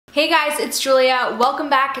Hey guys, it's Julia. Welcome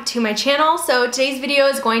back to my channel. So today's video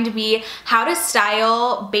is going to be how to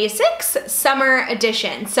style basics summer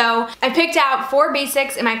edition. So I picked out 4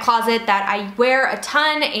 basics in my closet that I wear a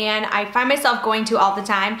ton and I find myself going to all the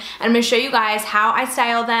time. And I'm gonna show you guys how I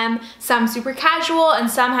style them, some super casual and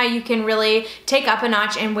some how you can really take up a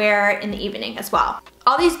notch and wear in the evening as well.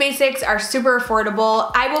 All these basics are super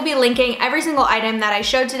affordable. I will be linking every single item that I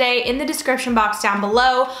showed today in the description box down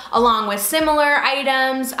below, along with similar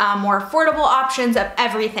items, more affordable options of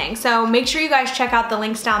everything. So make sure you guys check out the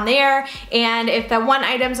links down there. And if the one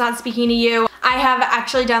item's not speaking to you, I have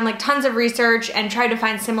actually done like tons of research and tried to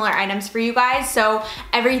find similar items for you guys. So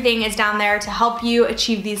everything is down there to help you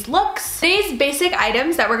achieve these looks. Today's basic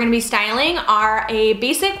items that we're gonna be styling are a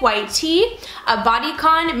basic white tee, a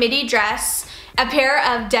bodycon midi dress, a pair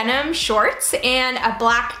of denim shorts, and a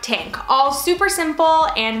black tank. All super simple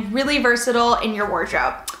and really versatile in your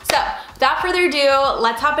wardrobe. So without further ado,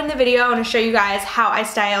 let's hop in the video and show you guys how I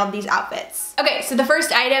styled these outfits. Okay, so the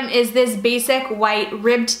first item is this basic white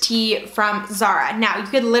ribbed tee from Zara. Now, you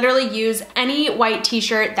could literally use any white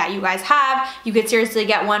t-shirt that you guys have. You could seriously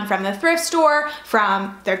get one from the thrift store,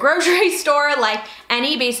 from the grocery store, like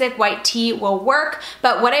any basic white tee will work.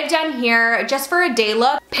 But what I've done here, just for a day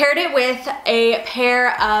look, paired it with a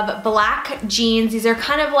pair of black jeans. These are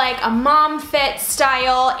kind of like a mom fit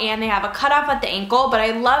style and they have a cutoff at the ankle, but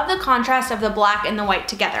I love the contrast of the black and the white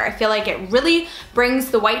together. I feel like it really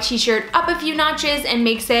brings the white t-shirt up a few notches and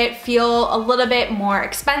makes it feel a little bit more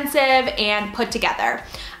expensive and put together.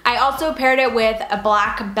 I also paired it with a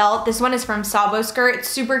black belt. This one is from Soooo skirt. It's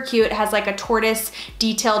super cute. It has like a tortoise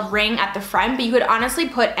detailed ring at the front, but you could honestly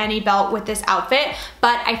put any belt with this outfit.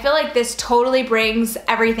 But I feel like this totally brings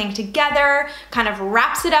everything together, kind of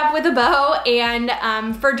wraps it up with a bow.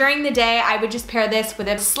 And for during the day, I would just pair this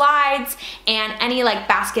with slides and any like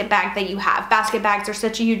basket bag that you have. Basket bags are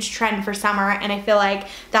such a huge trend for summer, and I feel like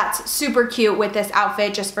that's super cute with this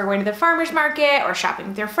outfit just for going to the farmer's market or shopping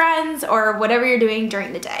with your friends or whatever you're doing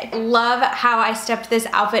during the day. Love how I stepped this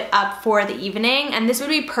outfit up for the evening, and this would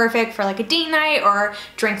be perfect for like a date night or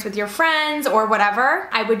drinks with your friends or whatever.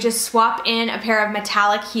 I would just swap in a pair of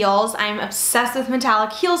metallic heels. I'm obsessed with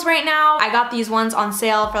metallic heels right now. I got these ones on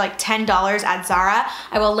sale for like $10 at Zara.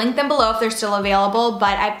 I will link them below if they're still available,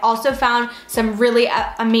 but I've also found some really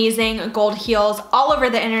amazing gold heels all over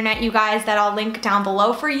the internet, you guys, that I'll link down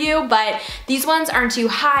below for you. But these ones aren't too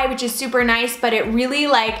high, which is super nice, but it really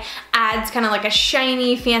like adds kind of like a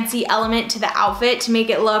shiny, fancy element to the outfit to make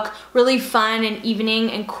it look really fun and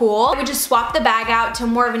evening and cool. I would just swap the bag out to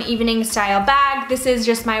more of an evening style bag. This is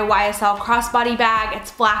just my YSL crossbody bag.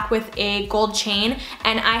 It's black with a gold chain,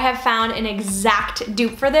 and I have found an exact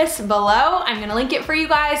dupe for this below. I'm gonna link it for you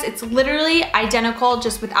guys. It's literally identical,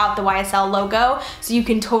 just without the YSL logo, so you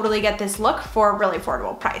can totally get this look for a really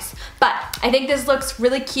affordable price. But I think this looks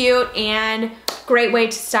really cute and great way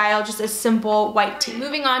to style just a simple white tee.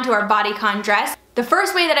 Moving on to our bodycon dress. The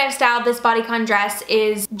first way that I've styled this bodycon dress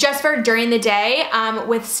is just for during the day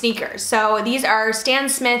with sneakers. So these are Stan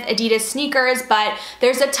Smith Adidas sneakers, but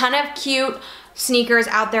there's a ton of cute sneakers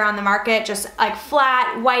out there on the market, just like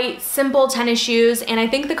flat, white, simple tennis shoes, and I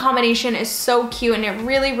think the combination is so cute and it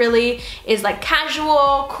really is like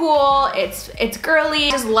casual, cool, it's girly.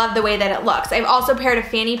 I just love the way that it looks. I've also paired a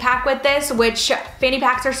fanny pack with this, which fanny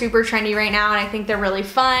packs are super trendy right now and I think they're really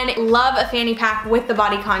fun. Love a fanny pack with the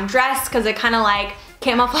bodycon dress because it kind of like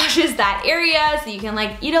camouflages that area so you can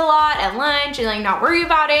like eat a lot at lunch and like not worry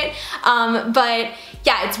about it. But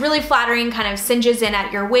yeah, it's really flattering, kind of cinches in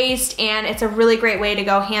at your waist, and it's a really great way to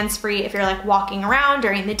go hands-free if you're like walking around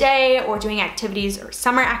during the day or doing activities or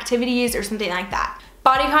summer activities or something like that.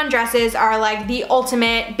 Bodycon dresses are like the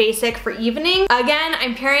ultimate basic for evening. Again,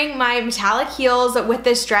 I'm pairing my metallic heels with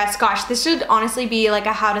this dress. Gosh, this should honestly be like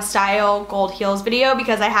a how to style gold heels video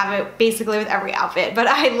because I have it basically with every outfit, but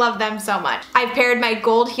I love them so much. I've paired my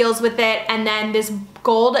gold heels with it and then this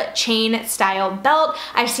gold chain style belt.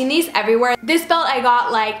 I've seen these everywhere. This belt I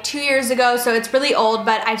got like 2 years ago, so it's really old,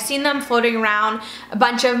 but I've seen them floating around a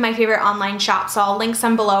bunch of my favorite online shops, so I'll link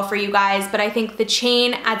some below for you guys. But I think the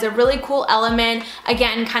chain adds a really cool element,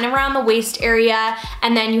 again, kind of around the waist area,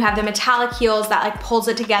 and then you have the metallic heels that like pulls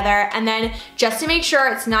it together. And then just to make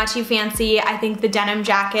sure it's not too fancy, I think the denim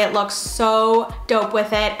jacket looks so dope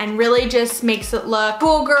with it and really just makes it look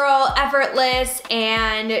cool girl, effortless,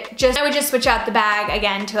 and just I would just switch out the bag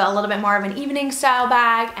again to a little bit more of an evening style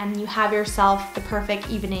bag and you have yourself the perfect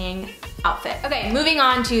evening outfit. Okay, moving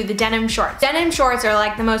on to the denim shorts. Denim shorts are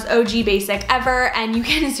like the most OG basic ever, and you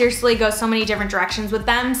can seriously go so many different directions with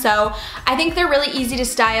them. So I think they're really easy to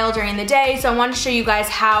style during the day. So I wanted to show you guys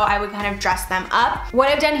how I would kind of dress them up. What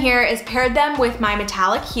I've done here is paired them with my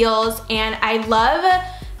metallic heels, and I love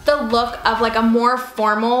the look of like a more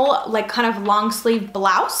formal, like kind of long sleeve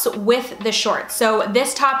blouse with the shorts. So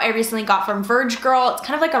this top I recently got from Verge Girl. It's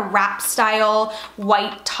kind of like a wrap style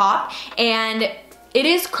white top, and it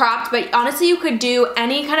is cropped, but honestly you could do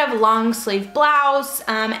any kind of long sleeve blouse,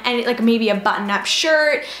 and like maybe a button-up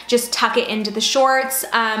shirt, just tuck it into the shorts.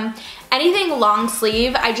 Anything long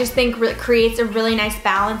sleeve, I just think creates a really nice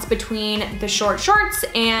balance between the shorts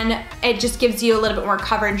and it just gives you a little bit more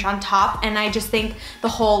coverage on top, and I just think the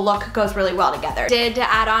whole look goes really well together. To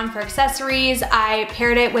add on for accessories, I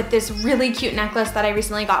paired it with this really cute necklace that I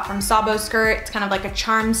recently got from Soooo skirt. It's kind of like a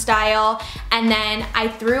charm style, and then I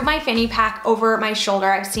threw my fanny pack over my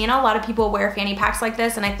shoulder. I've seen a lot of people wear fanny packs like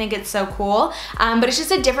this, and I think it's so cool, but it's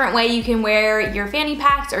just a different way you can wear your fanny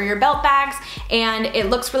packs or your belt bags, and it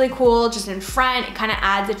looks really cool just in front. It kind of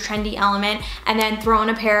adds a trendy element, and then throw in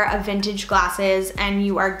a pair of vintage glasses and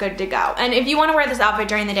you are good to go. And if you want to wear this outfit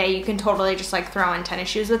during the day, you can totally just like throw in tennis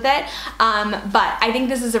shoes with it, but I think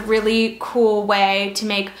this is a really cool way to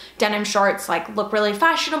make denim shorts like look really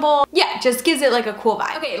fashionable. Yeah, it just gives it like a cool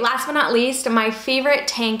vibe. Okay, last but not least, my favorite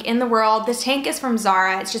tank in the world. This tank is from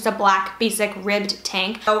Zara. It's just a black basic ribbed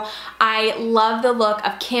tank. So I love the look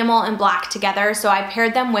of camel and black together, so I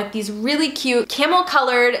paired them with these really cute camel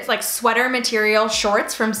colored like sweater material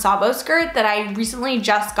shorts from Soooo skirt that I recently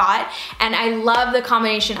just got, and I love the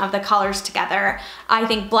combination of the colors together. I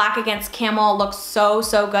think black against camel looks so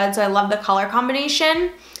good, so I love the color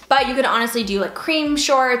combination. But you could honestly do like cream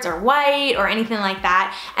shorts or white or anything like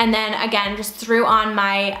that. And then again, just threw on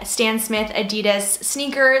my Stan Smith Adidas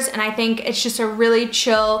sneakers, and I think it's just a really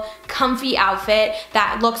chill, comfy outfit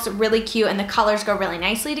that looks really cute, and the colors go really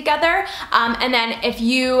nicely together. And then if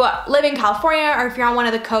you live in California or if you're on one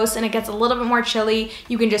of the coasts and it gets a little bit more chilly,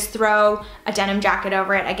 you can just throw a denim jacket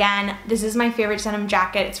over it. Again, this is my favorite denim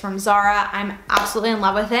jacket. It's from Zara. I'm absolutely in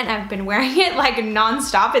love with it, and I've been wearing it like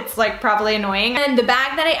non-stop. It's like probably annoying. And the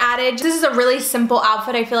bag that I added, this is a really simple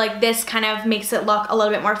outfit. I feel like this kind of makes it look a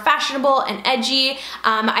little bit more fashionable and edgy.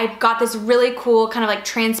 I got this really cool kind of like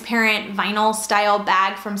transparent vinyl style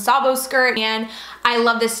bag from Soooo skirt, and I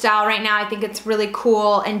love this style right now. I think it's really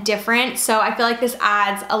cool and different, so I feel like this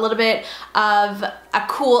adds a little bit of a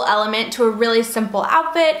cool element to a really simple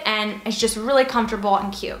outfit, and it's just really comfortable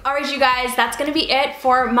and cute. Alright you guys, that's gonna be it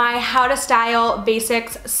for my how to style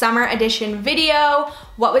basics summer edition video.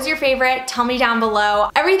 What was your favorite? Tell me down below.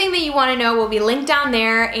 Everything that you want to know will be linked down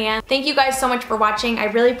there, and thank you guys so much for watching. I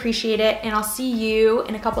really appreciate it, and I'll see you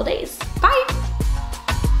in a couple days. Bye!